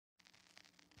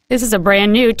This is a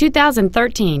brand new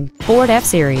 2013 Ford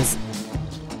F-Series.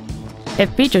 It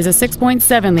features a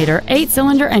 6.7-liter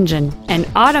 8-cylinder engine and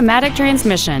automatic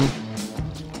transmission.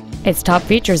 Its top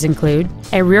features include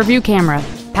a rear-view camera,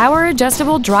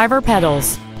 power-adjustable driver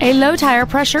pedals, a low-tire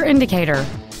pressure indicator,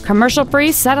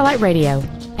 commercial-free satellite radio,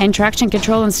 and traction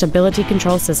control and stability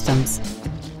control systems.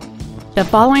 The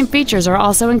following features are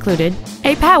also included: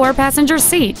 a power passenger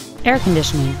seat, air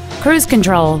conditioning, cruise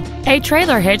control, a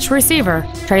trailer hitch receiver,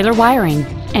 trailer wiring,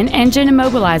 an engine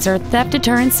immobilizer theft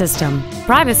deterrent system,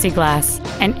 privacy glass,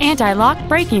 an anti-lock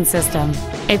braking system,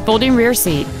 a folding rear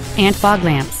seat, and fog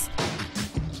lamps.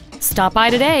 Stop by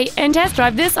today and test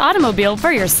drive this automobile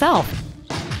for yourself.